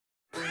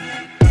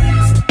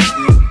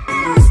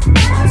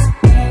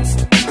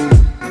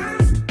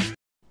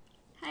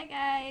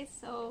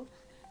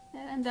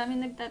Ang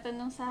dami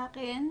nagtatanong sa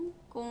akin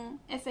kung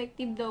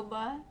effective daw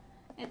ba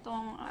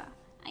itong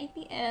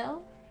IPL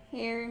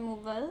Hair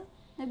Removal.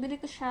 Nabili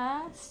ko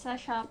siya sa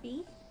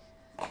Shopee.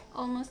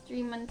 Almost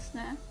 3 months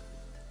na.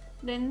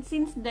 Then,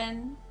 since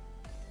then,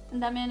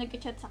 ang dami na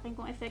nag-chat sa akin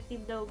kung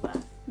effective daw ba.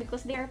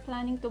 Because they are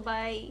planning to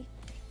buy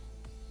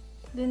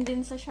dun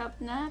din sa shop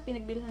na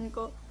pinagbilhan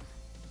ko.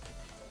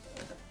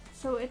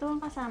 So, ito ang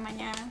kasama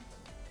niya.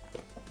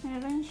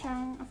 Meron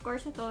siyang, of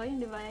course, ito, yung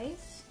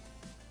device.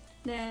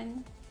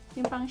 Then,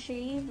 yung pang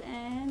shave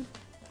and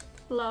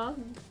plug.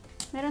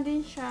 Meron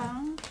din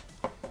siyang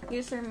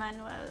user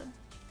manual.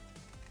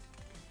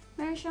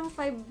 Meron siyang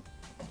 5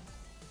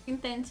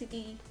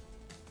 intensity.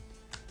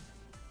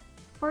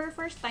 For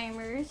first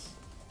timers,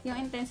 yung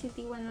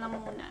intensity 1 lang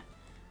muna.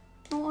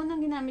 Nung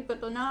unang ginamit ko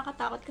to,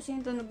 nakakatakot kasi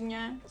yung tunog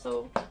niya.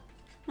 So,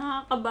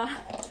 nakakaba.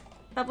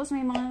 Tapos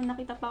may mga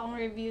nakita pa akong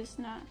reviews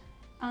na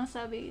ang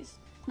sabi is,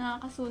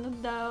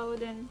 nakakasunog daw.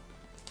 Then,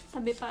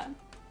 sabi pa,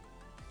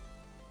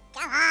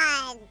 come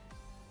on!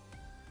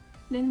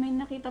 Then, may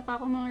nakita pa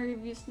ako mga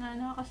reviews na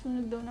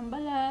nakakasunog daw ng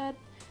balat.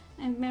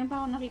 And meron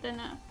pa ako nakita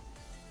na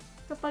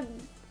kapag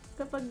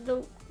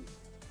daw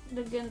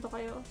ganito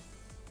kayo,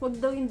 wag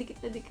daw yung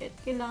dikit na dikit.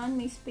 Kailangan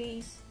may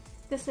space.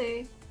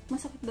 Kasi,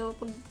 masakit daw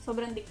pag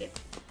sobrang dikit.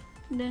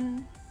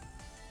 Then,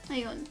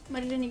 ayun,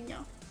 maririnig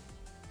nyo.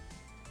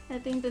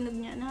 Ito yung tunog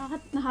niya.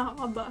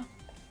 Nakakaba.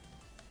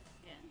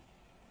 Ayan.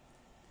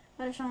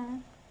 Para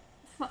siyang,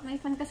 may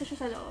fan kasi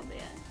siya sa loob.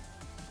 Ayan.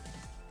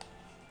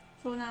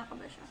 So,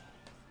 nakakaba siya.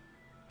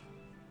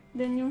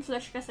 Then, yung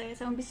flush kasi,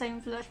 sa umpisa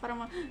yung flush,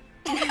 parang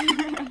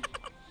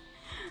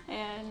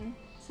ayan.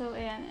 So,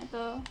 ayan.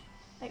 Ito.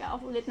 Teka,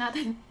 off ulit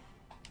natin.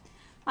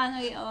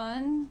 Paano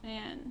i-on?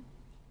 Ayan.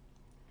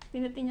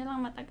 Pinutin nyo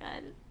lang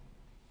matagal.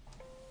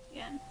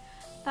 Ayan.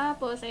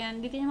 Tapos,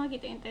 ayan. Dito nyo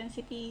makikita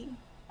intensity.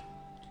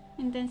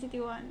 Intensity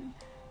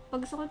 1.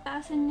 Pag gusto ko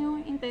taasan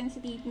yung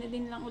intensity,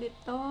 pinutin lang ulit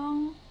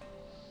tong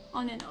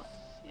on and off.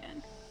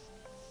 Ayan.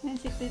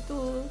 Intensity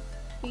 2,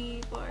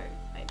 3,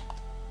 4, 5.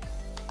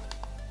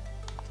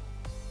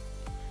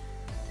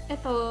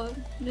 Ito,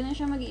 doon na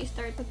siya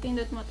mag-i-start pag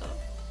pindot mo to.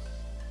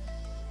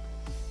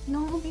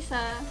 Nung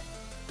umpisa,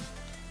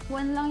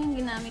 1 lang yung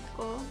ginamit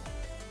ko.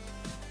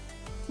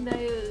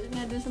 Dahil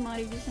nga dun sa mga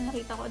reviews na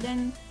nakita ko.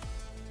 Then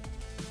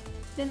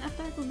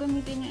after ko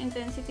gamitin yung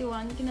intensity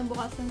 1,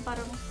 kinabukasan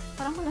parang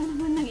wala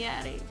naman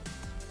nangyari.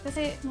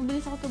 Kasi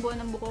mabilis ako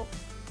tubuan ng buhok.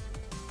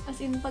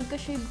 As in,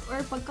 pagka-shave or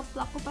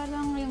pagka-pluck ko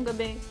parang ngayong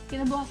gabi,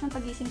 kinabukasan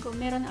pagising ko,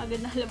 meron na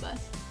agad nakalabas.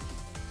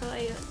 So,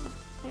 ayun.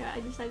 Kaya I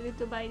decided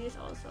to buy this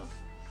also.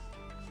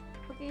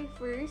 Okay,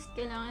 first,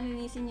 kailangan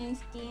linisin niyo yung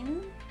skin.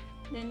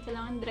 Then,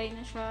 kailangan dry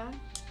na siya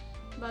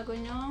bago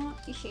nyo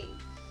i-shave.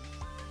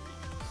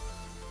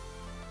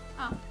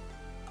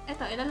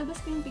 Eto, ilalabas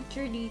ko yung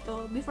picture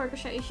dito before ko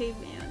siya i-shave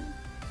ngayon.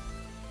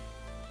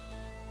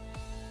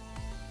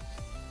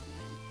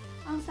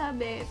 Ang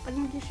sabi, pag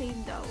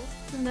nag-shave daw,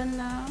 sundan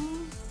lang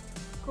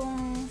kung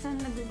saan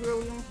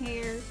nag-grow yung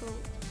hair. So,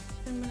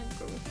 saan mo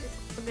nag-grow yung hair?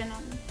 Pag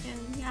ganon. Yan,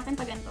 yung akin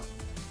pag ganito.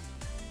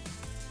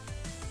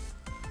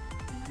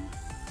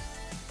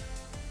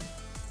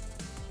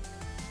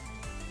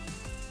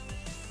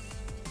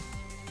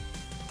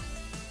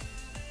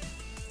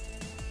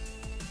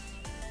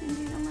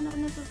 Hindi naman ako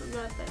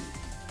nasusugatan.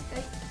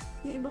 Kahit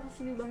yung iba kasi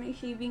diba may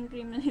shaving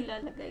cream na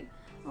nilalagay.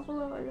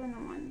 Ako wala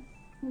naman.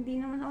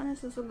 Hindi naman ako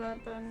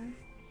nasusugatan.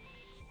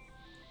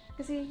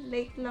 Kasi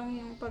light lang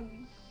yung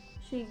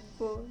pag-shave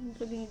ko. Yung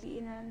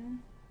pag-diinan.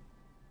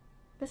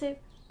 Kasi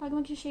pag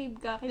mag-shave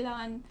ka,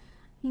 kailangan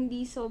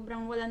hindi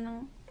sobrang wala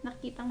nang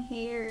nakitang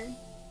hair.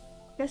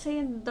 Kasi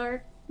yung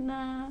dark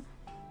na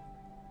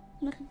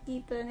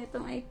nakikita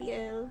nitong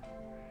IPL,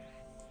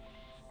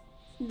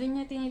 doon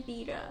niya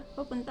tinitira,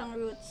 papuntang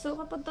roots. So,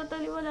 kapag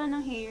totally wala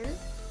ng hair,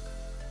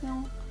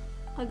 yung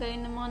kagaya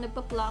ng mga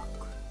nagpa-pluck,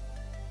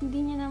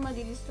 hindi niya na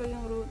madidestroy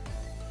yung root.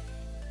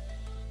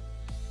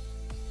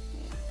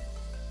 Ayan.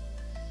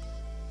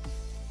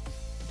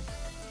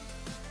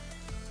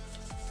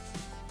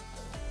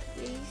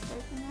 Okay,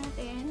 start na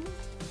natin.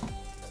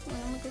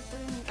 Muna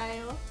mag-start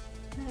tayo.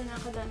 Dahil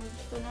nakakadamage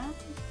ito na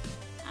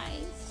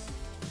ice.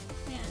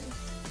 Ayan.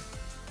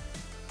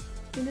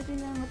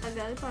 Pindutin lang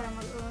matagal para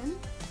mag-on.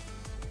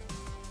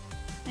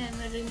 Ayan,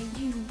 narinig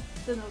yung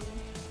tunog.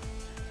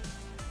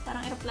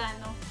 Parang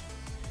aeroplano.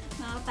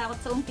 Nakakatakot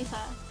sa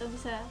umpisa. Sa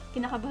umpisa,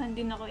 kinakabahan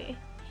din ako eh.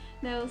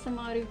 Dahil sa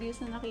mga reviews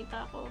na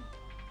nakita ko,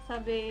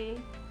 sabi,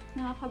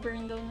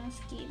 nakaka-burn daw ng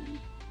skin.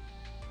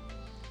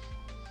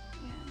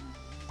 Ayan.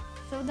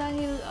 So,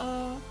 dahil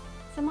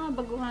sa mga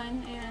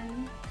baguhan,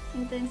 ayan,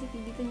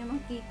 intensity dito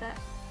nyo makikita.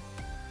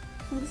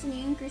 Kung gusto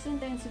nyo increase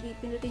intensity,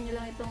 pindutin nyo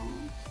lang itong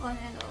on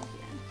and off.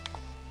 Yan.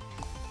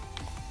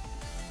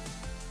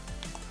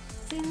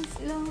 Since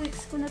ilang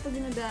weeks ko na ito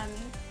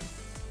ginagamit.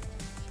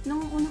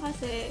 Nung una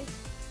kasi,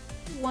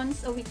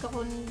 once a week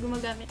ako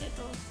gumagamit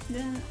ito.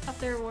 Then,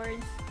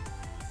 afterwards,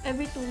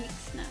 every 2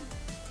 weeks na.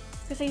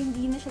 Kasi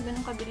hindi na siya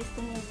ganun kabilis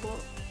tumubo.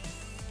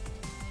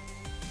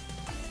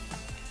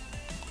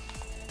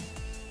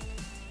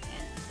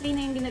 Ayan. 3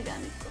 na yung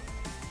ginagamit ko.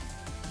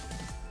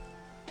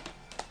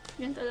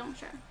 Ganito lang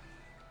siya.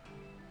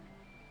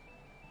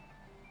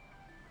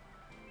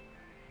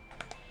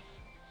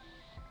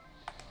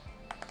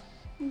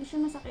 Hindi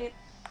siya masakit.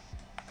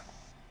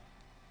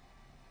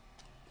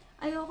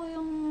 Ayoko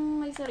yung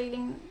may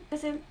sariling,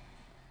 kasi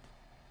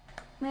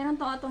meron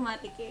tong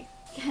automatic eh.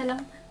 Kaya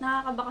lang,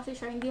 nakakaba kasi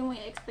siya, hindi mo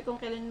i-expect kung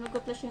kailan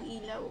mag-flash yung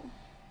ilaw.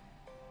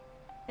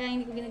 Kaya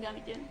hindi ko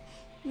ginagamit yun.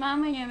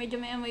 Mama niya,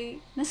 medyo may amoy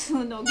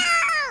nasunog.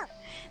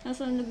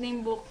 Nasunog na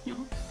yung buhok nyo.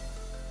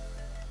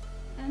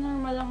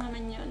 Normal lang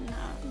naman yun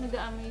na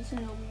nag-aamoy yung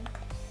sunog.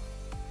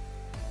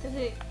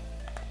 Kasi,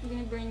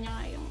 biniburn niya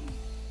nga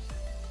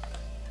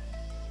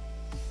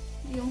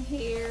yung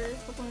hair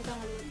papuntang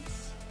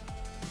roots.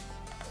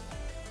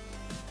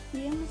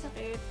 Hindi yan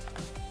masakit.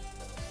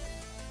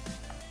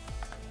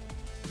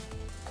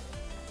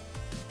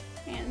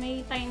 Ayan,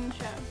 may time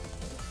siya.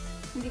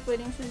 Hindi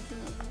pwedeng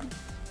sunod-sunod.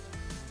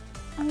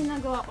 Ang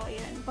ginagawa ko,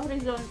 ayan,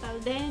 pa-horizontal,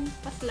 then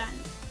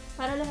pa-slant.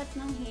 Para lahat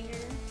ng hair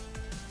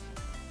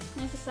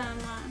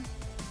nasasama.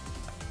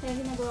 Kaya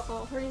ginagawa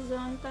ko,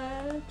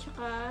 horizontal,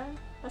 tsaka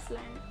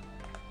pa-slant.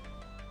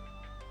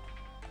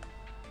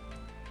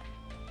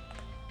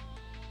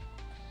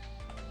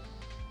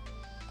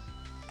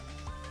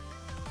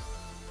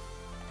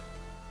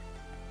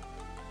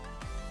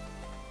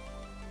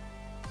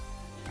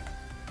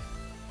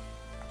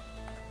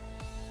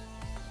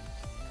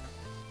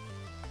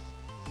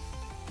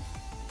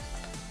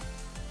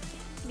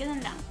 Ganun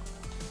lang.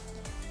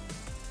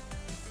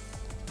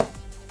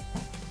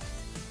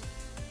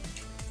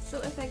 So,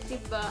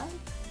 effective ba?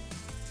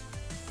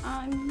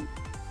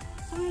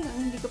 Sa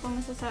ngayon, hindi ko pa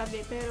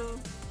masasabi,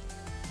 pero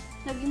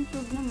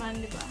nag-improve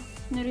naman, di ba?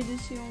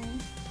 Na-reduce yung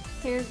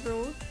hair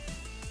growth.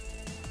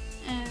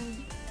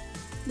 And,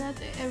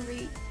 dati,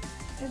 every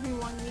 1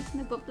 week,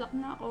 nagpa-pluck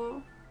na ako.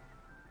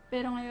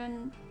 Pero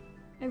ngayon,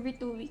 every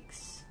 2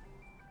 weeks.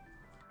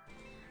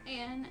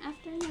 Ayan,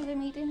 after na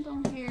gamitin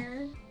tong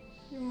hair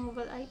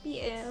removal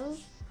IPL,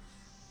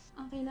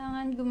 ang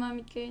kailangan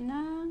gumamit kayo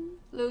ng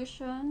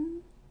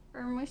lotion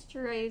or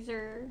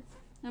moisturizer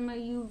na may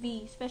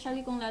UV,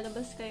 especially kung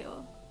lalabas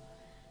kayo.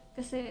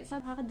 Kasi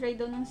nakaka-dry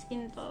daw ng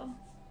skin to.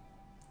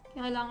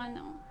 Kaya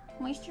kailangan ng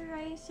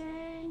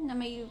moisturizer na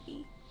may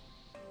UV.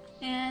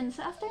 And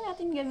so after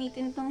natin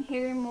gamitin tong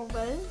hair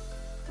removal,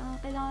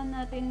 kailangan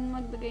natin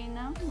magbigay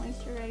ng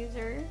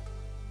moisturizer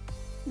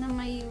na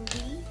may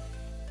UV,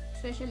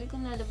 especially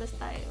kung lalabas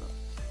tayo.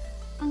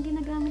 Ang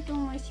ginagamit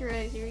kong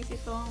moisturizer is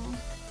itong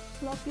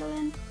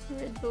Lopulent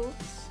Radieux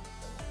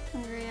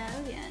ng Real.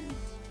 Yan.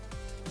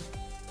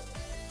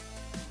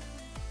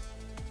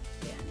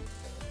 Yan.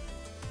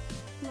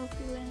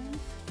 Lopulent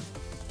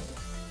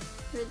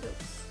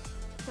Radieux.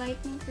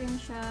 Lightening cream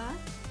siya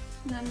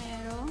na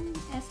merong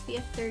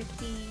SPF 30.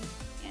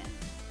 Yan.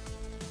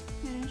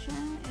 Meron siya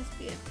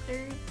SPF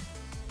 30.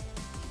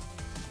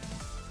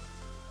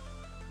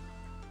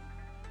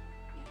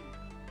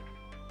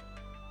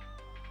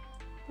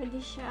 Pwede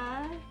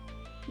siya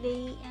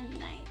day and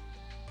night.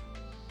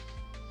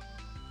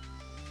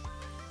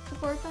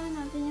 Supportahan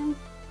natin yung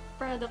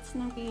products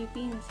ng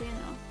Philippines. Yan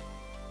o.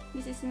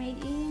 This is made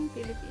in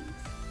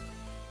Philippines.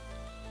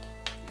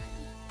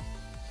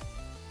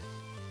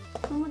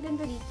 Ang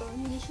maganda dito,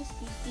 hindi siya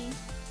sticky.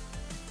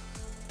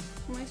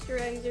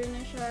 Moisturizer na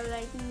siya,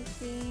 lightening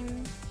cream.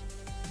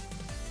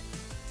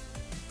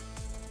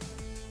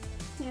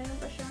 Meron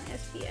pa siyang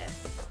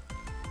SPF.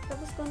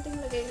 Tapos konting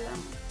lagay lang.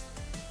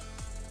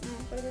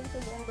 Pwede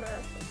sa buong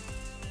braso.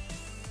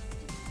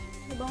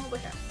 Ibango ba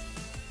siya?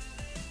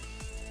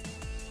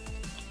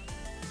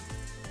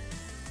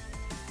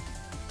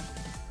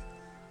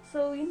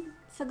 So, yun.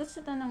 Sagot sa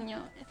tanong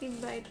nyo, effective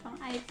ba itong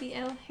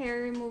IPL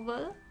Hair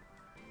Removal?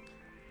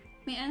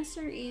 My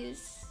answer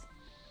is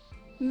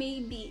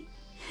maybe.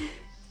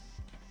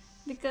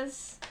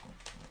 Because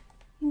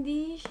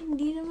hindi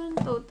naman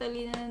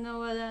totally na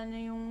nawala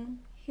na yung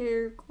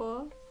hair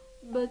ko.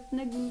 But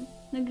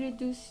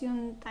nag-reduce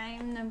yung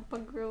time ng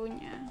pag-grow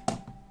niya.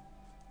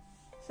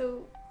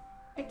 So,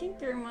 I think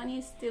your money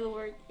is still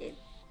worth it.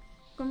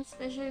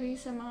 Especially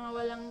sa mga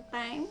walang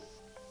time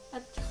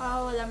at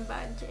saka walang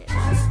budget.